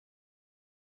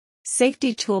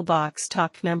Safety Toolbox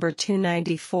Talk number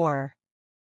 294.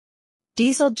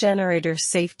 Diesel Generator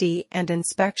Safety and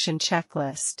Inspection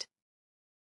Checklist.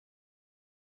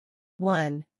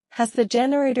 1. Has the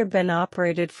generator been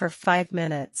operated for 5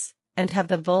 minutes, and have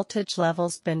the voltage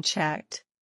levels been checked?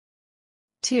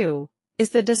 2. Is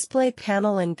the display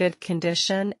panel in good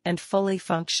condition and fully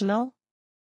functional?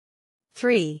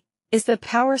 3. Is the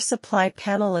power supply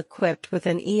panel equipped with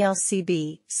an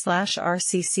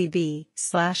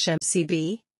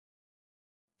ELCB/RCCB/MCB?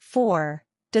 4.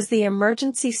 Does the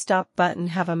emergency stop button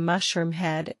have a mushroom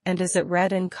head and is it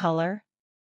red in color?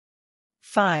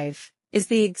 5. Is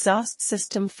the exhaust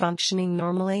system functioning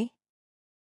normally?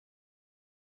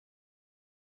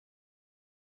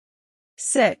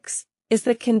 6. Is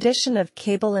the condition of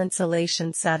cable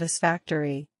insulation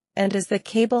satisfactory, and is the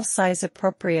cable size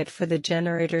appropriate for the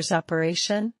generator's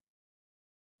operation?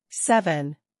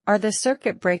 7. Are the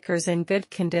circuit breakers in good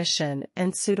condition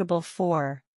and suitable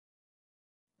for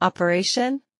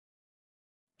operation?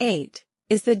 8.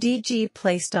 Is the DG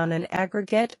placed on an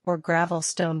aggregate or gravel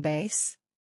stone base?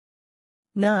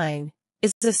 9.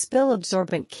 Is the spill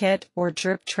absorbent kit or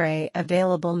drip tray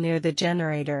available near the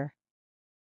generator?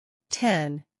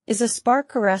 10. Is a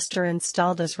spark arrestor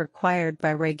installed as required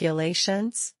by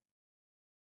regulations?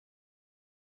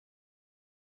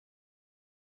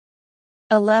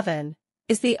 11.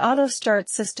 Is the auto start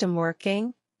system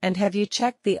working, and have you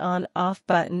checked the on/off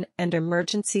button and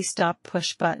emergency stop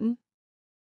push button?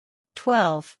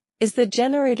 12. Is the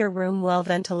generator room well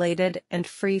ventilated and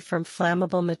free from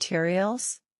flammable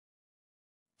materials?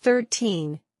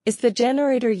 13. Is the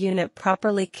generator unit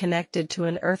properly connected to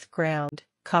an earth-ground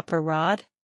copper rod?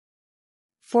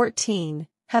 14.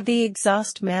 Have the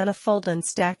exhaust manifold and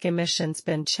stack emissions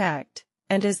been checked,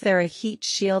 and is there a heat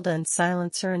shield and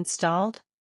silencer installed?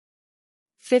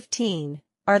 15.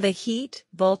 Are the heat,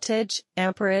 voltage,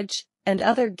 amperage, and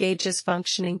other gauges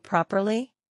functioning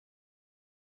properly?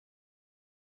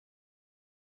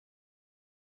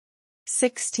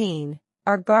 16.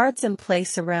 Are guards in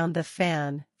place around the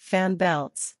fan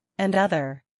belts, and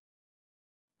other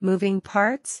moving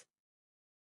parts?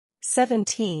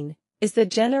 17. Is the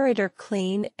generator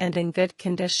clean and in good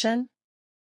condition?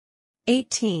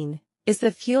 18. Is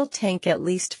the fuel tank at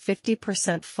least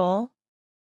 50% full?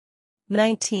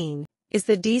 19. Is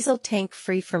the diesel tank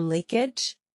free from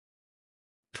leakage?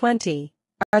 20.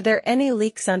 Are there any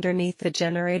leaks underneath the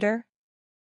generator?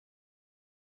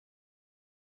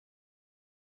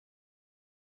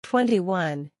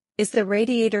 21. Is the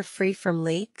radiator free from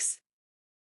leaks?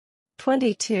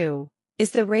 22. Is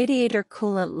the radiator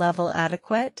coolant level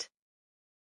adequate?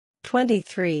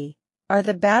 23. Are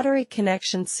the battery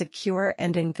connections secure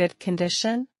and in good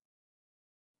condition?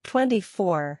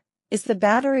 24. Is the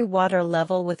battery water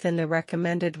level within the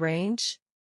recommended range?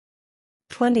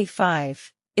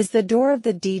 25. Is the door of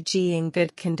the DG in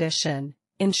good condition,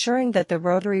 ensuring that the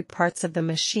rotary parts of the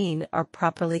machine are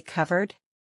properly covered?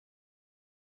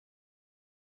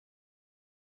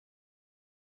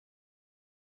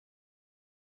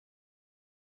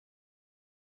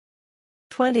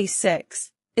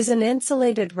 (26) Is an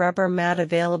insulated rubber mat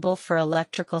available for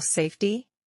electrical safety?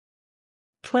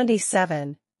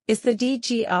 27. Is the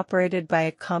DG operated by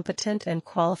a competent and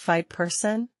qualified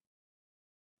person?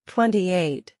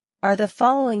 28. Are the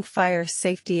following fire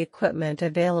safety equipment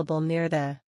available near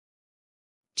the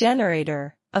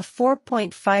generator? A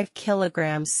 4.5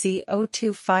 kg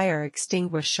CO2 fire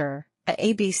extinguisher, a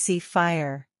ABC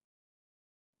fire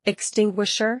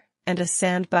extinguisher, and a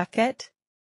sand bucket?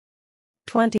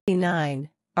 29.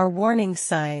 Are warning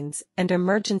signs and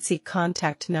emergency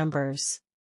contact numbers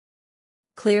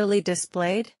clearly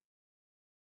displayed?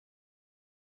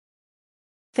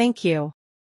 Thank you.